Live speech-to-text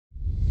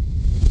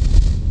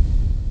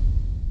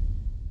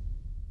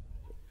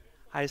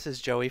Hi, this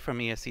is Joey from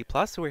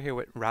ESCplus. We're here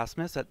with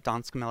Rasmus at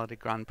Dansk Melodi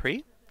Grand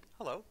Prix.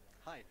 Hello.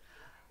 Hi.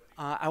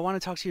 I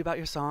want to talk to you about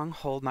your song,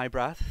 Hold My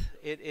Breath.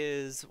 It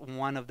is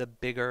one of the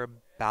bigger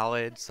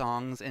ballad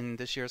songs in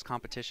this year's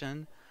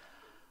competition.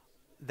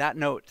 That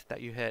note that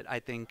you hit, I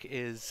think,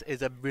 is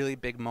a really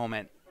big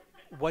moment.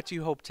 What do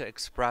you hope to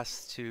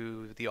express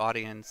to the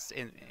audience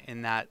in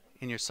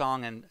your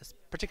song and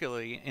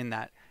particularly in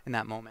that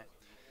moment?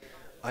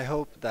 I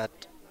hope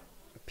that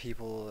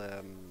people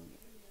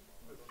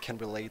can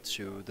relate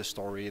to the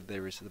story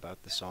there is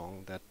about the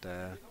song. That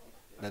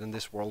in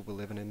this world we're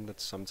living in,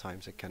 that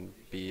sometimes it can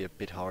be a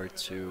bit hard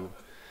to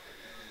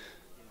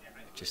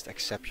just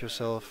accept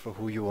yourself for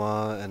who you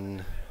are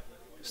and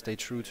stay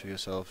true to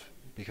yourself,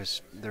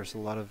 because there's a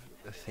lot of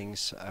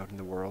things out in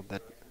the world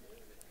that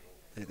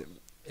uh,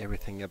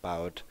 everything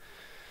about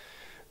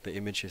the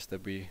images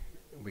that we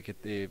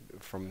get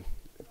from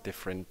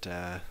different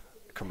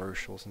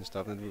commercials and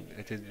stuff, and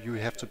you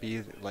have to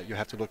be like, you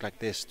have to look like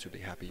this to be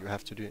happy. You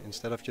have to do,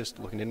 instead of just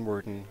looking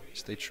inward and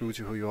stay true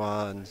to who you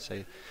are and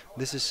say,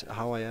 this is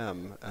how I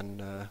am,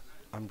 and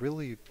I'm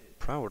really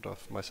proud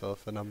of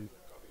myself, and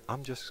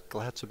I'm just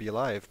glad to be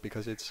alive,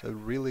 because it's a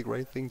really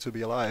great thing to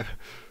be alive.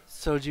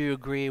 So do you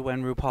agree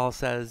when RuPaul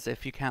says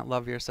if you can't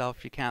love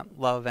yourself, you can't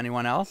love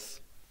anyone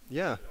else?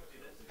 Yeah.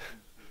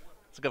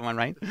 It's a good one,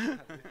 right?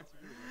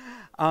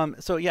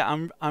 So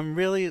yeah, I'm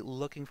really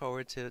looking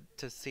forward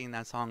to seeing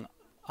that song.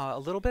 A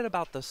little bit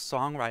about the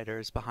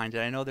songwriters behind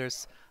it. I know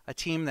there's a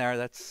team there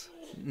that's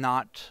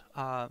not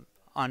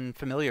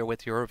unfamiliar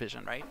with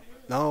Eurovision, right?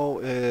 Now,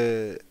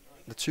 the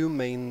two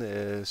main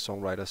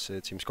songwriters,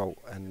 Tim Skov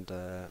and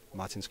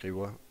Martin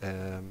Skriver.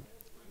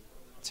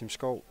 Tim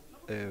Skov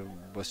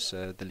was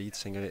the lead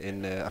singer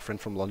in A Friend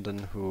from London,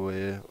 who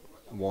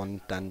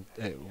won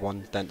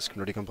Dansk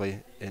Grand Prix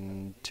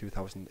in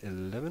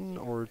 2011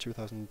 or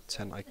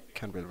 2010. I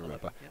can't really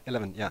remember. Yep.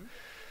 11, yeah.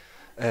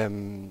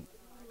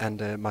 And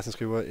Martin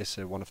Skriver is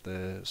one of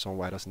the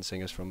songwriters and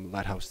singers from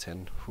Lighthouse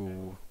 10,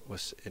 who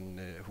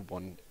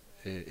won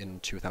in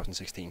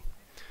 2016.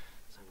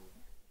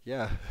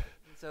 Yeah.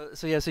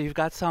 So you've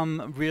got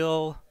some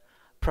real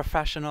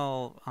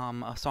professional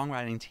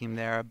songwriting team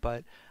there,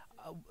 but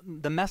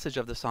the message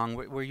of the song,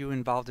 were you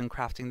involved in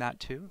crafting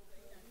that too?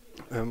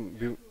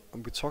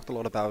 We talked a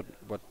lot about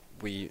what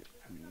we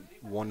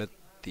wanted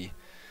the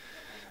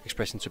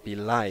expression to be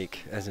like,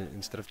 as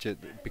instead of just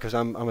because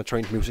I'm a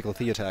trained musical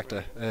theatre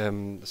actor.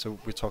 So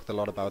we talked a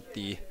lot about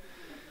the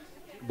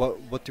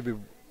what do we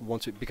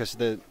want to, because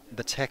the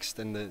text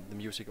and the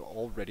music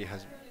already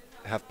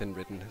have been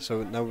written.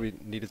 So now we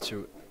needed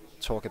to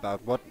talk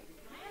about what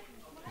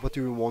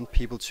do we want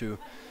people to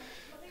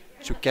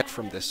get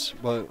from this.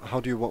 Well, how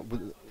do you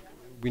want?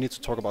 We need to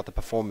talk about the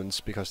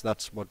performance, because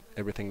that's what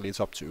everything leads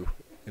up to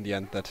in the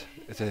end. That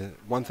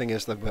one thing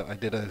is that I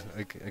did a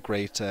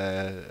great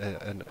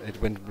and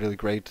it went really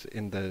great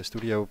in the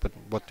studio, but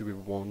what do we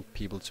want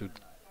people to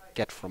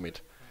get from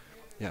it?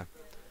 Yeah.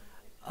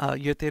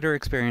 Your theater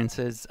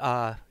experiences,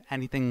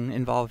 anything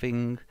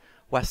involving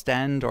West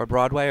End or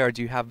Broadway, or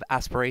do you have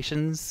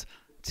aspirations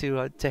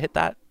to hit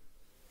that?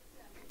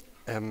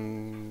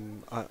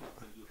 Um, I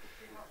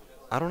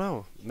I don't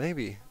know.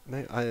 Maybe.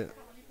 When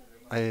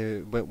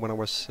I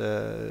was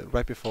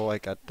right before I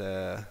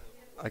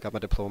got my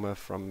diploma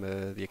from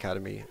the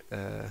academy,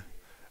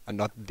 and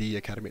not the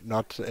academy,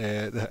 not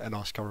an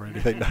Oscar or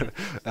anything.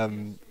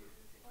 um,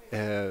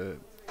 uh,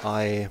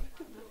 I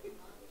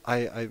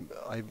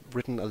I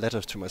written a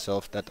letter to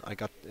myself that I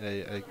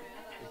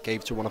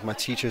gave to one of my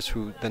teachers,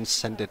 who then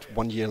sent it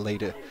 1 year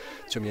later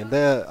to me. And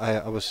there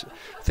I was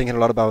thinking a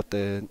lot about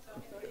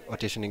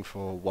auditioning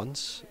for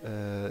once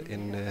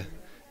in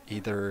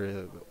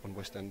either on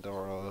West End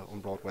or on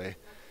Broadway,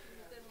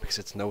 because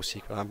it's no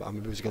secret I'm a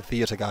musical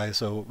theatre guy.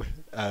 So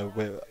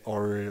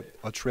or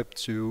a trip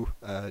to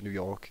New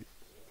York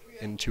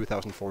in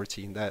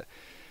 2014. That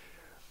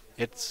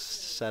it's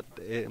said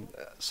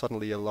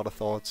suddenly a lot of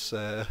thoughts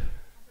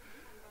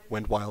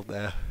went wild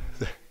there.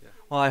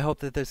 Well, I hope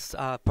that this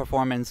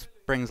performance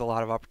brings a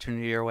lot of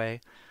opportunity your way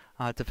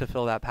to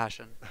fulfill that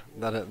passion.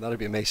 That'd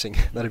be amazing.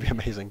 That'd be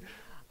amazing.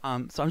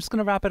 So I'm just going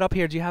to wrap it up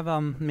here. Do you have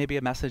maybe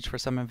a message for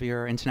some of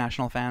your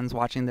international fans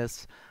watching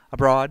this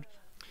abroad?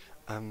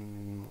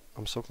 I'm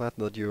so glad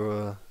that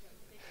you're.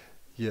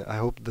 Yeah, I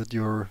hope that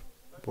you're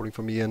voting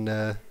for me, and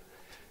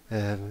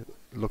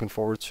looking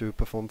forward to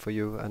perform for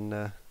you.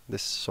 And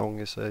this song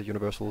is a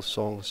universal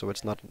song, so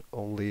it's not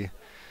only.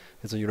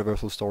 It's a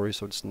universal story,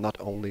 so it's not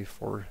only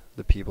for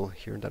the people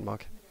here in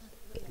Denmark.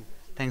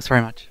 Thanks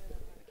very much.